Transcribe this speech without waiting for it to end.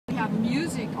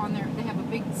music on their. They have a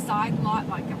big side lot,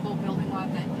 like a whole building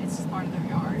lot that is just part of their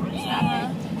yard. It's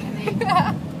that big.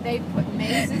 And they put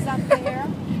mazes up there,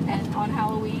 and on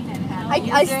Halloween and have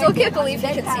I still can't believe you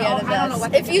can see out of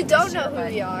us. If you don't know who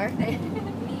we are,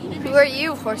 who are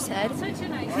you, Horsehead?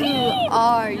 Who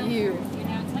are you?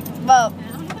 Well,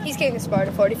 he's King of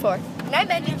Sparta 44. And I'm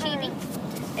Andy TV.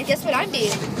 And guess what I'm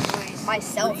being?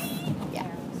 Myself. Yeah.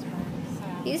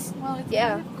 He's,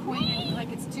 yeah.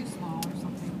 Like it's too small or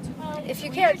something. If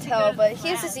you can't tell, but he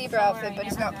has a zebra outfit, but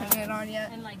he's not putting it on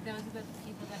yet.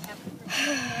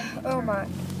 Oh my.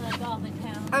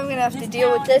 I'm gonna have to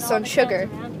deal with this on sugar.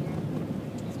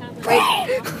 Wait.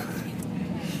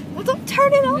 Well, don't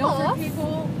turn it off.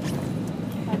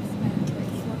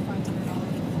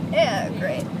 Yeah,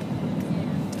 great.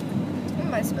 What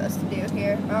am I supposed to do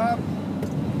here?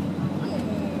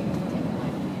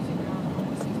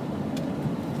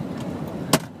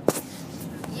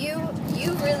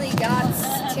 You really got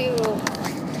to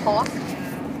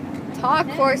talk,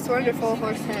 horse, wonderful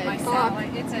horse head.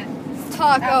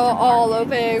 Talk, all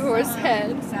obey horse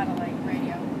head. Satellite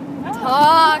radio.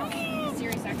 Talk.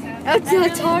 Sirius XM. That's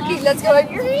not talking. That's going.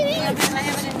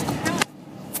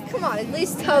 Come on, at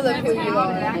least tell them who you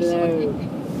are. Hello.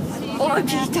 Oh, I'm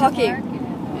just talking.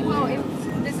 Well,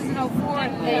 this is an 04.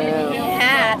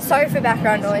 Yeah. Sorry for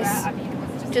background noise.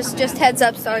 Just heads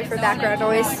up. Sorry for background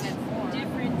noise.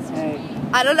 Hey.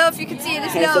 I don't know if you can see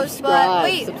this nose, but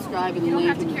wait. Subscribe and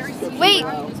link in the description Wait.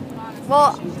 below.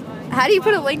 Well, how do you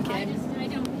put a link in?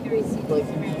 Like,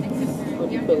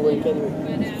 you put a link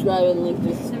in. Subscribe and link in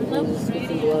the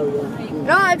description below.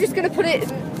 No, I'm just gonna put it.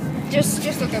 Just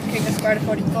look up King of Sparta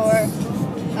 44.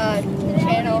 The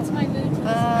channel.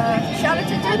 Shout out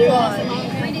to Dirtball.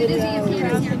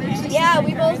 Yeah,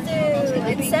 we both do.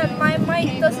 Except my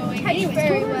mic doesn't catch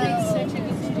very well.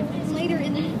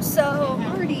 So,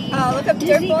 look up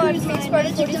Dirtball and King of Sparta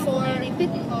 44.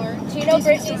 Do you know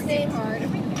Brittany's name?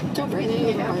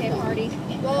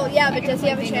 Well, yeah, but does he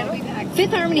have a channel?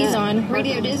 Fifth Harmony's on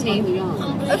Radio Disney.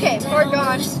 Okay, part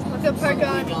gone. Look up part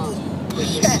gone.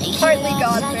 Partly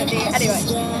gone, Mindy. Anyway.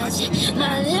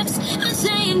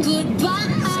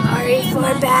 Sorry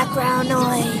for background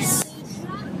noise.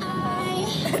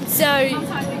 I'm sorry.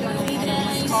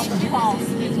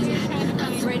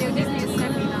 Radio Disney is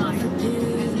 79.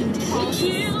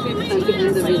 Time to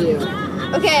end the video.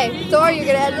 Okay, Thor, you're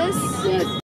gonna end this? Yes.